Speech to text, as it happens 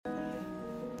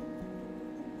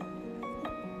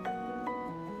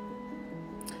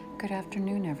Good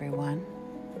afternoon, everyone.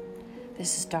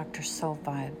 This is Dr. Soul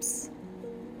Vibes.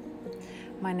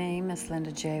 My name is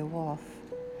Linda J. Wolf.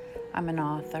 I'm an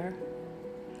author,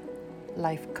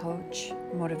 life coach,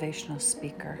 motivational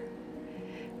speaker.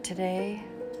 Today,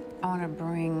 I want to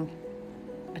bring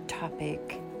a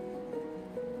topic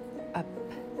up.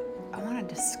 I want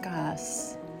to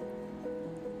discuss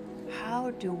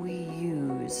how do we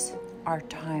use our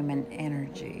time and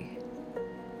energy?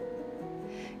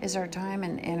 Is our time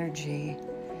and energy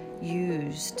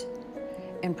used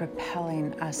in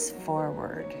propelling us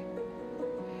forward,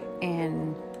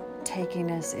 in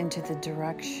taking us into the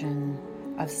direction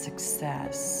of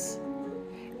success,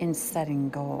 in setting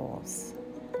goals?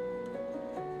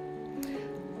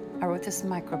 I wrote this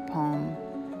micropoem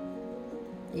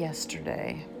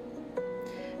yesterday.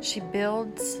 She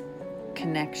builds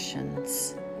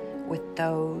connections with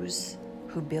those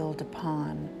who build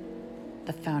upon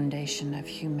the foundation of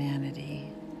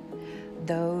humanity,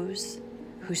 those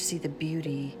who see the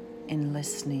beauty in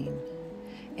listening,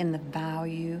 in the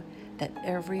value that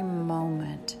every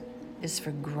moment is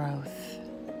for growth,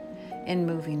 in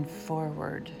moving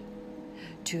forward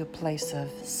to a place of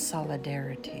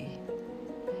solidarity,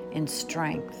 in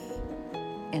strength,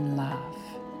 in love.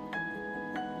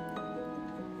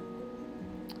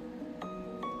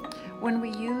 When we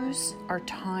use our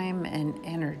time and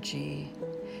energy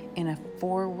in a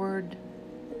forward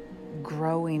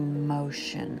growing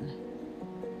motion,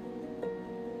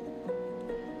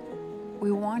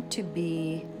 we want to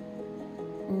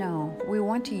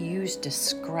use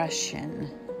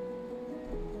discretion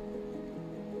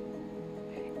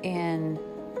in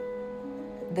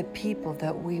the people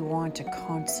that we want to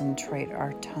concentrate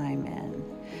our time in.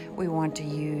 We want to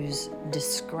use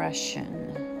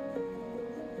discretion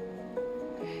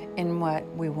in what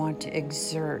we want to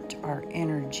exert our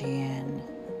energy in,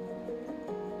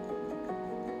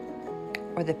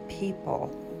 or the people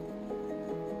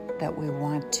that we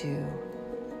want to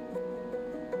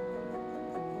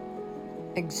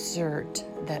exert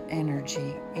that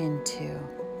energy into.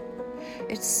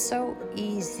 It's so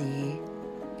easy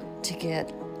to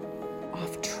get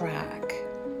off track.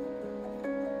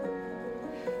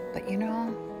 But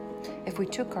if we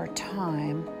took our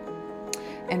time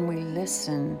and we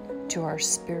listen to our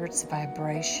spirit's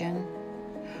vibration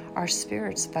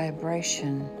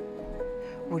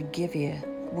would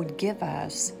give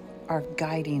us our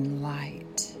guiding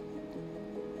light.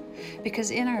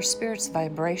 Because in our spirit's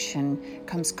vibration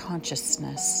comes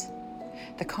consciousness.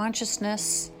 The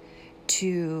consciousness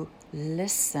to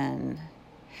listen,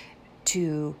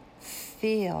 to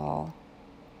feel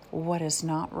what is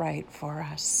not right for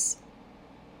us.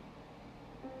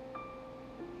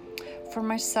 For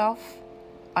myself,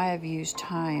 I have used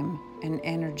time and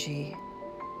energy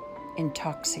in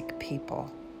toxic people.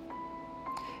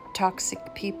 Toxic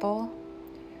people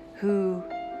who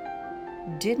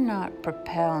did not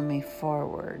propel me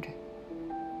forward.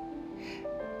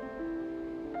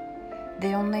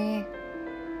 They only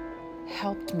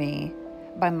helped me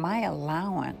by my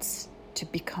allowance to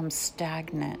become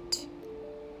stagnant.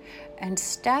 And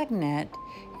stagnant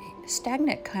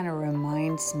kind of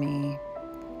reminds me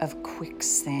of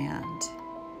quicksand.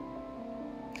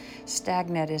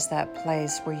 Stagnant is that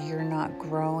place where you're not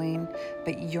growing,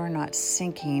 but you're not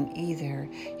sinking either.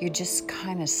 You're just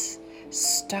kind of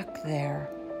stuck there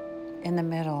in the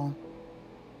middle.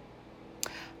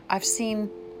 I've seen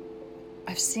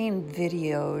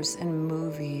videos and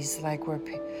movies like where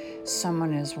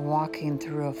someone is walking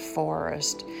through a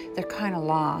forest. They're kind of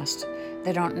lost.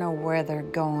 They don't know where they're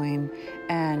going,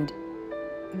 and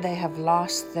they have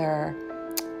lost their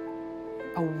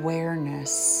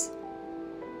awareness.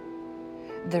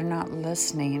 They're not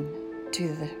listening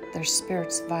to their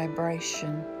spirit's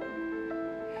vibration,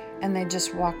 and they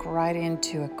just walk right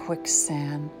into a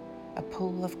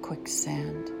pool of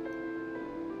quicksand.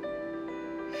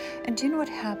 And do you know what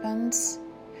happens?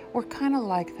 We're kind of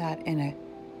like that in a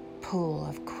pool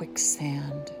of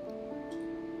quicksand.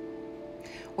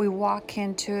 We walk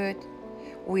into it,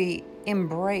 we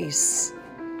embrace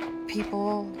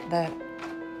people that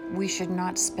we should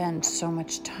not spend so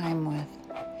much time with.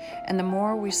 And the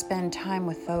more we spend time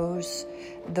with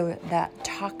that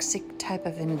toxic type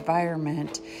of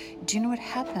environment, do you know what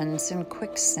happens in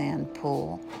quicksand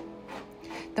pool?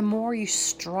 The more you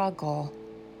struggle,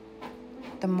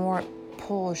 the more it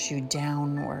pulls you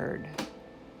downward.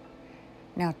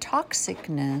 Now,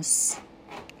 toxicness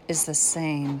is the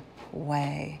same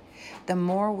way. The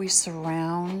more we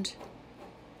surround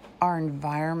our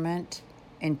environment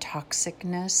in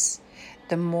toxicness,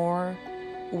 the more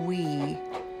we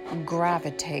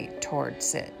gravitate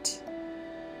towards it.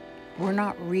 We're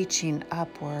not reaching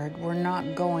upward. We're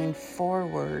not going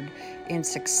forward in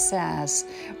success.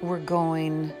 We're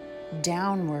going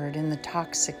downward in the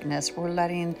toxicness. We're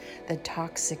letting the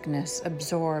toxicness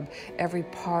absorb every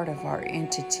part of our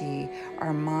entity,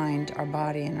 our mind, our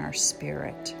body, and our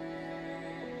spirit.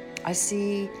 I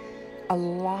see a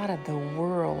lot of the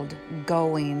world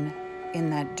going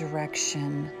in that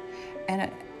direction.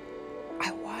 And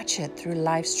I watch it through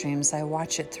live streams. I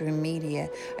watch it through media.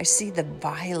 I see the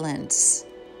violence.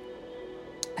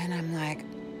 And I'm like,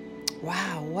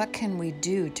 wow, what can we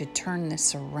do to turn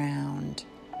this around?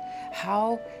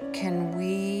 How can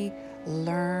we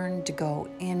learn to go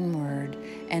inward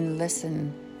and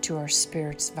listen to our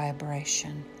spirit's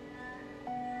vibration?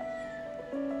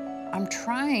 I'm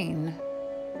trying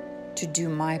to do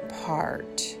my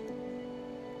part,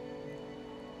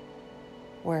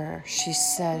 where she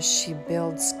says she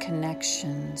builds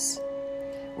connections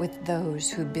with those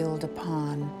who build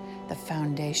upon the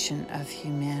foundation of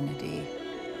humanity.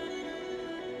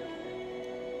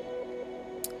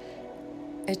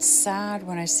 It's sad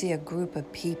when I see a group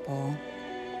of people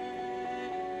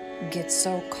get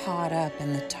so caught up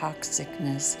in the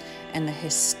toxicness and the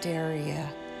hysteria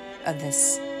of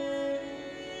this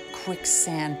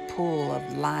quicksand pool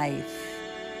of life.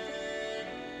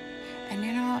 And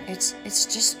it's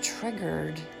just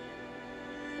triggered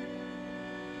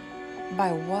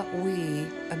by what we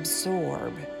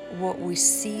absorb, what we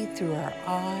see through our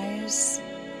eyes,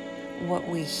 what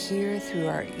we hear through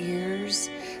our ears,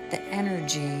 the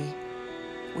energy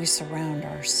we surround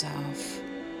ourselves.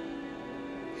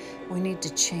 We need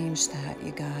to change that,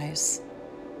 you guys.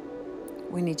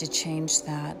 We need to change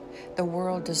that. The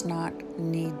world does not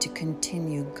need to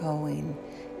continue going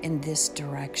in this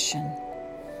direction.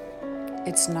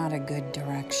 It's not a good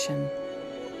direction.